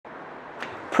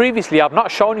Previously, I've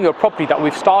not shown you a property that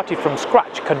we've started from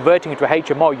scratch, converting into a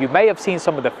HMO. You may have seen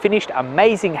some of the finished,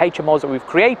 amazing HMOs that we've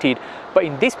created, but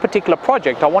in this particular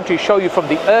project, I want to show you from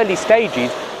the early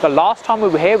stages. The last time we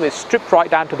were here, we were stripped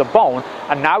right down to the bone,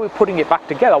 and now we're putting it back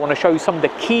together. I want to show you some of the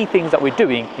key things that we're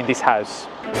doing in this house.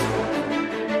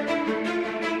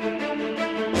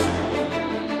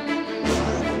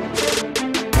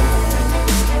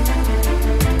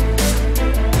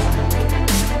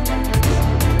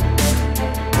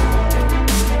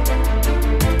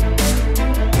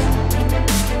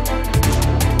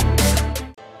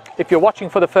 If you're watching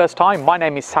for the first time, my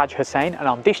name is Hussain, and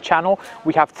on this channel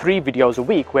we have 3 videos a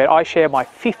week where I share my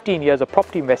 15 years of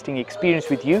property investing experience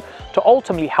with you to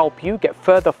ultimately help you get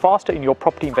further faster in your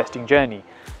property investing journey.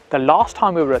 The last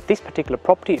time we were at this particular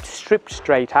property, it's stripped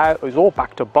straight out, it was all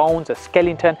back to bones, a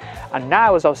skeleton, and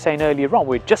now, as I was saying earlier on,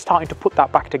 we're just starting to put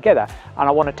that back together, and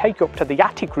I want to take you up to the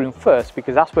attic room first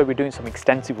because that's where we're doing some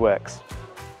extensive works.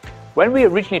 When we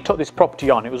originally took this property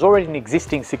on, it was already an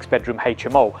existing 6-bedroom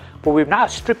HMO, but we've now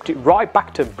stripped it right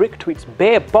back to brick to its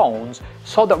bare bones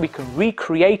so that we can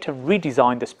recreate and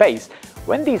redesign the space.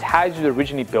 When these houses were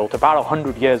originally built about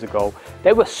 100 years ago,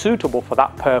 they were suitable for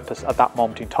that purpose at that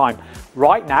moment in time.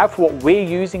 Right now, for what we're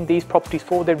using these properties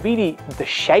for, the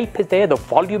shape is there, the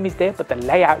volume is there, but the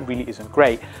layout really isn't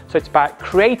great. So it's about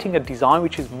creating a design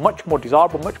which is much more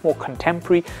desirable, much more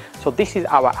contemporary. So this is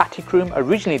our attic room.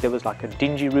 Originally there was like a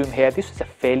dingy room here. This was a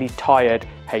fairly tired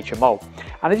HMO.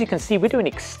 And as you can see, we're doing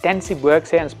extensive works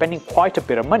here and spending quite a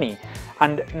bit of money.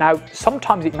 And now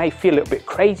sometimes it may feel a little bit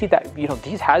crazy that, you know,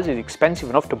 these houses are expensive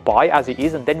enough to buy as it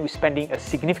is, and then we're spending a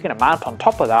significant amount on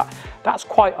top of that. That's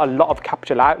quite a lot of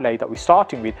capital outlay that we're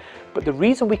starting with. But the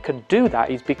reason we can do that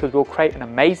is because we'll create an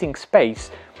amazing space,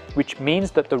 which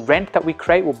means that the rent that we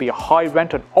create will be a high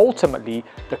rent, and ultimately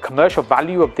the commercial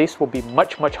value of this will be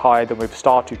much higher than we've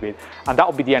started with, and that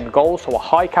will be the end goal. So a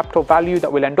high capital value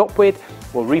that we'll end up with,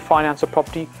 we'll refinance the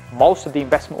property, most of the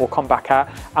investment will come back out,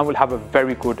 and we'll have a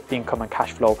very good income and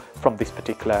cash flow from this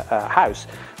particular house.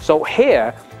 So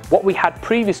here, what we had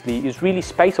previously is really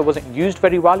space that wasn't used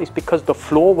very well. It's because the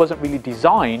floor wasn't really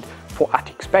designed for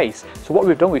attic space. So what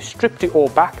we've done, we've stripped it all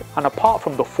back, and apart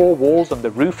from the 4 walls and the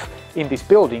roof in this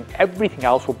building, everything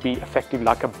else will be effectively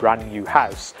like a brand new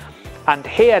house. And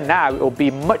here now it will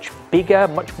be much bigger,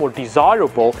 much more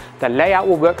desirable. The layout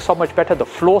will work so much better, the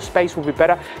floor space will be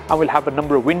better, and we'll have a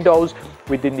number of windows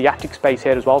within the attic space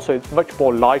here as well, so it's much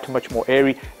more light and much more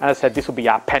airy. And as I said, this will be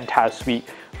our penthouse suite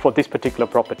for this particular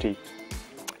property.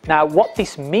 Now what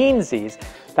this means is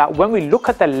that when we look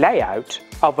at the layout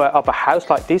of a house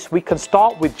like this, we can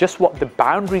start with just what the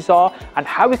boundaries are and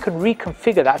how we can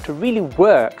reconfigure that to really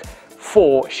work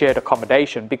for shared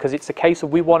accommodation, because it's a case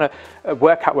of we want to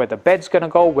work out where the bed's going to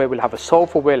go, where we'll have a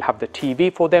sofa, where we'll have the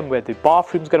TV for them, where the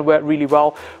bathroom's going to work really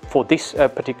well for this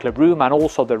particular room, and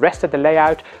also the rest of the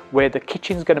layout, where the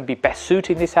kitchen's going to be best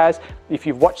suited in this house. If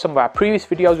you've watched some of our previous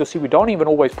videos, you'll see we don't even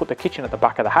always put the kitchen at the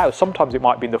back of the house. Sometimes it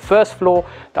might be in the first floor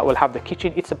that will have the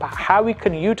kitchen. It's about how we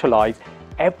can utilize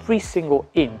every single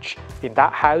inch in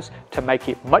that house to make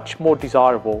it much more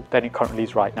desirable than it currently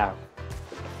is right now.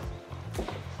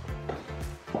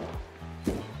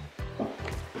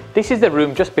 This is the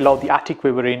room just below the attic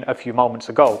we were in a few moments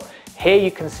ago. Here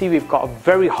you can see we've got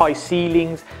very high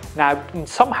ceilings. Now in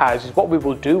some houses what we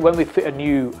will do when we fit a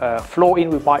new floor in,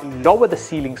 we might lower the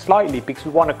ceiling slightly because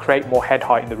we want to create more head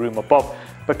height in the room above.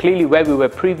 But clearly where we were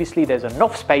previously, there's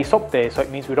enough space up there, so it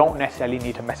means we don't necessarily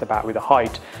need to mess about with the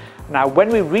height. Now when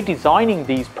we're redesigning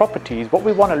these properties, what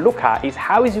we want to look at is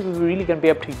how is it we're really going to be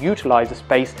able to utilize the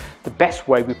space the best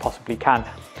way we possibly can.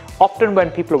 Often when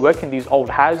people are working in these old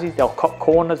houses, they'll cut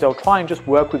corners, they'll try and just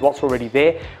work with what's already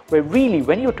there, where really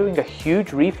when you're doing a huge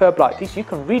refurb like this, you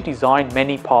can redesign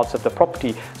many parts of the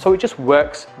property, so it just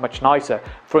works much nicer.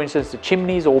 For instance, the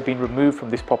chimney's all been removed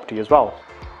from this property as well.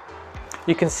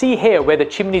 You can see here where the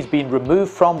chimney's been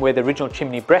removed from, where the original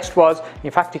chimney breast was.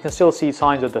 In fact, you can still see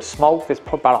signs of the smoke. There's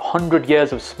probably about 100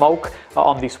 years of smoke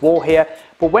on this wall here.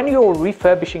 But when you're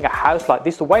refurbishing a house like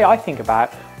this, the way I think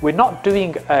about it, we're not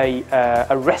doing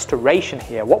a restoration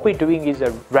here. What we're doing is a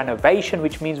renovation,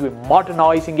 which means we're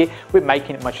modernizing it, we're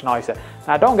making it much nicer.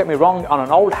 Now don't get me wrong, on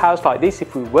an old house like this,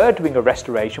 if we were doing a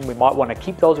restoration, we might want to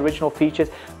keep those original features.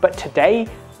 But today,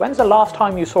 when's the last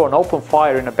time you saw an open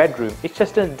fire in a bedroom? It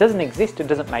just doesn't exist, it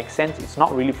doesn't make sense, it's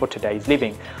not really for today's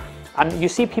living. And you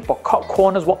see people cut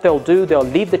corners. What they'll do, they'll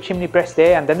leave the chimney breast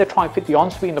there, and then they try and fit the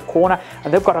ensuite in the corner,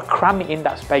 and they've got to cram it in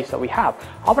that space that we have.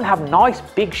 I want to have nice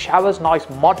big showers, nice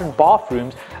modern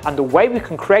bathrooms, and the way we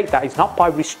can create that is not by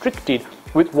restricted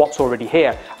with what's already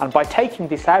here. And by taking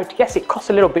this out, yes, it costs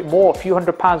a little bit more, a few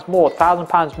 £100 more,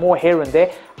 £1,000 more here and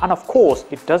there, and of course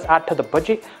it does add to the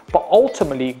budget, but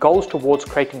ultimately it goes towards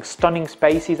creating stunning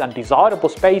spaces and desirable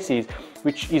spaces,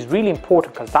 which is really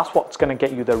important because that's what's going to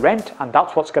get you the rent, and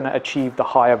that's what's going to achieve the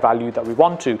higher value that we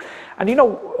want to. And you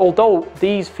know, although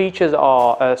these features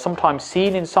are sometimes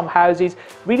seen in some houses,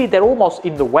 really they're almost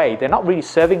in the way. They're not really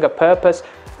serving a purpose.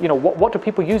 You know, what do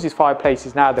people use these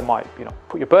fireplaces now? They might, you know,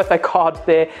 put your birthday cards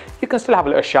there. You can still have a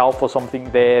little shelf or something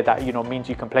there that, you know, means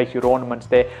you can place your ornaments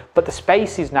there. But the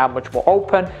space is now much more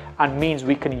open and means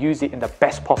we can use it in the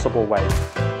best possible way.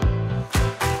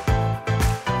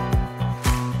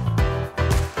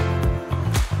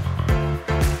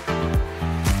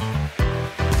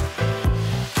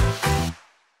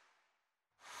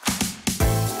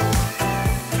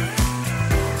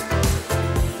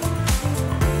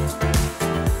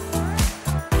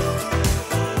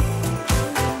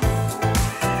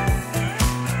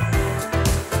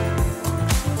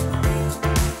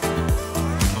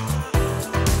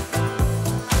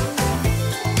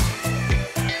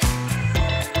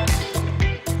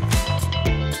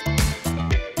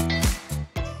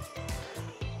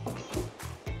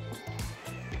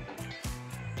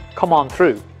 Come on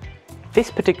through.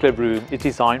 This particular room is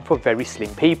designed for very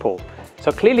slim people.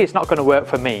 So clearly it's not going to work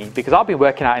for me because I've been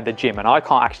working out in the gym and I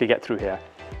can't actually get through here.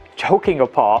 Joking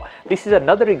apart, this is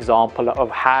another example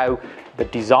of how the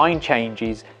design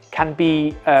changes can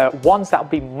be ones that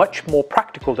will be much more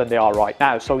practical than they are right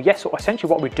now. So yes, essentially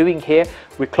what we're doing here,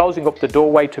 we're closing up the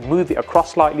doorway to move it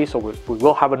across slightly, so we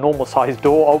will have a normal size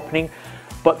door opening.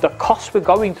 But the costs we're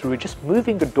going through, just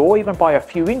moving the door even by a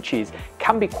few inches,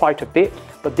 can be quite a bit.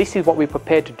 But this is what we're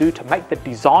prepared to do to make the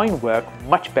design work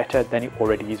much better than it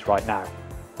already is right now.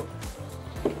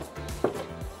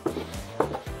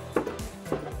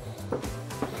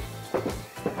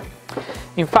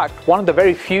 In fact, one of the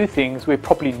very few things we're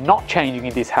probably not changing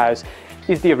in this house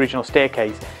is the original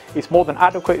staircase. It's more than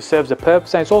adequate, it serves a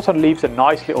purpose, and it also leaves a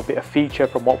nice little bit of feature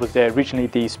from what was there originally,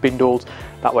 these spindles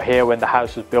that were here when the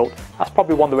house was built. That's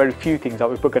probably one of the very few things that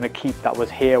we're going to keep that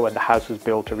was here when the house was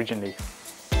built originally.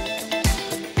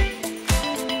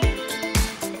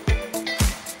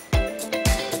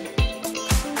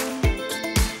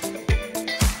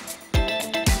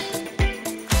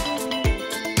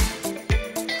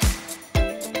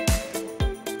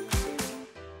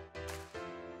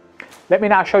 Let me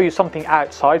now show you something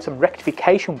outside, some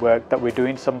rectification work that we're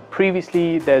doing.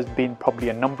 Previously, there's been probably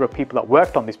a number of people that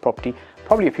worked on this property,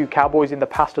 probably a few cowboys in the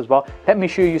past as well. Let me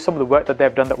show you some of the work that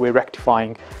they've done that we're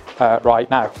rectifying right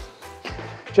now.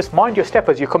 Just mind your step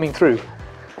as you're coming through.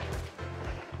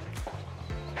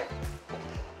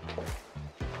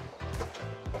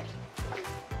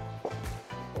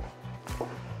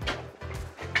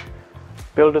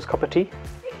 Builder's cup of tea.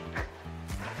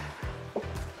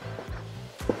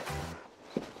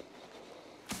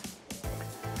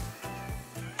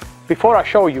 Before I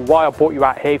show you why I brought you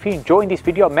out here, if you're enjoying this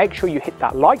video, make sure you hit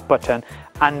that like button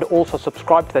and also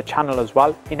subscribe to the channel as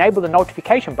well. Enable the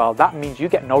notification bell. That means you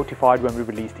get notified when we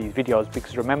release these videos,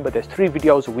 because remember, there's 3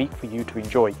 videos a week for you to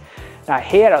enjoy. Now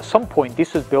here, at some point,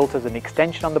 this was built as an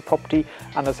extension on the property,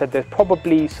 and as I said, there's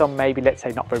probably some, maybe let's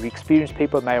say not very experienced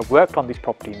people may have worked on this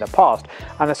property in the past.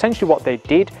 And essentially what they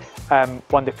did,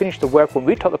 when they finished the work, when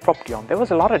we took the property on, there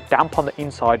was a lot of damp on the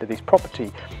inside of this property.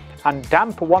 And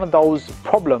damp, one of those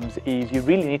problems is you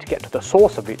really need to get to the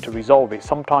source of it to resolve it.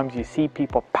 Sometimes you see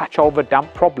people patch over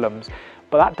damp problems,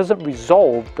 but that doesn't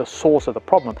resolve the source of the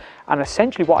problem. And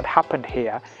essentially what had happened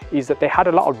here is that they had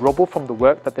a lot of rubble from the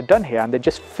work that they'd done here, and they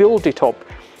just filled it up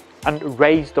and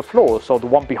raised the floor. So the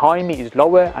one behind me is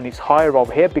lower and it's higher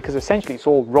over here because essentially it's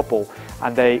all rubble.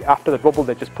 And after the rubble,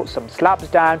 they just put some slabs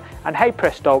down, and hey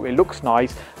presto, it looks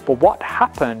nice. But what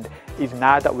happened is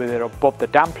now that we're above the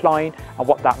damp line, and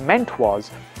what that meant was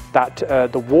that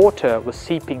the water was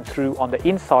seeping through on the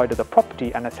inside of the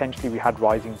property, and essentially we had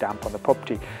rising damp on the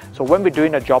property. So when we're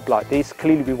doing a job like this,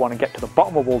 clearly we want to get to the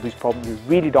bottom of all these problems.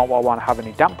 We really don't want to have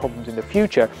any damp problems in the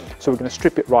future, so we're going to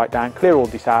strip it right down, clear all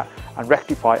this out and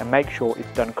rectify and make sure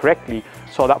it's done correctly,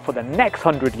 so that for the next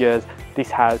 100 years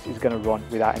this house is going to run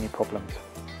without any problems.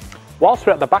 Whilst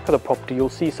we're at the back of the property, you'll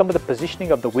see some of the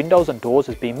positioning of the windows and doors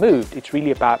has been moved. It's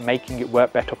really about making it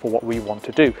work better for what we want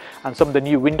to do. And some of the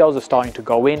new windows are starting to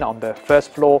go in on the first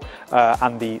floor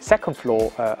and the second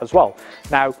floor as well.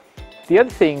 Now, the other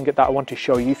thing that I want to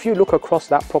show you, if you look across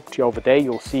that property over there,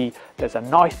 you'll see there's a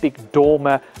nice big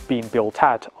dormer being built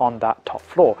out on that top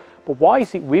floor. But why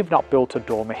is it we've not built a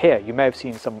dormer here? You may have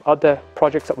seen some other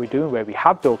projects that we're doing where we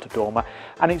have built a dormer,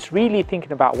 and it's really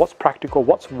thinking about what's practical,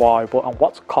 what's viable and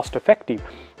what's cost effective.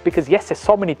 because yes, there's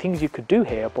so many things you could do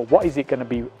here, but what is it going to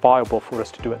be viable for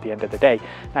us to do at the end of the day?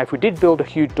 Now, if we did build a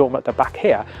huge dorm at the back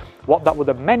here, what that would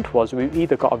have meant was we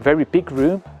either got a very big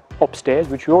room upstairs,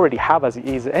 which we already have as it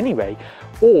is anyway,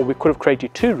 or we could have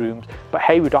created 2 rooms, but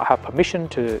hey, we don't have permission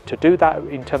to do that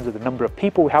in terms of the number of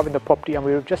people we have in the property, and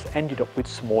we would have just ended up with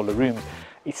smaller rooms.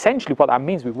 Essentially what that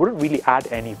means, we wouldn't really add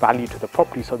any value to the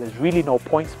property, so there's really no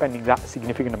point spending that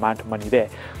significant amount of money there.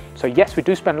 So yes, we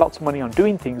do spend lots of money on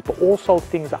doing things, but also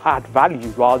things that add value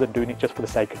rather than doing it just for the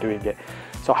sake of doing it.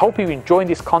 So I hope you're enjoying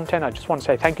this content. I just want to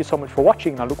say thank you so much for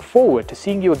watching, and I look forward to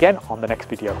seeing you again on the next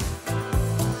video.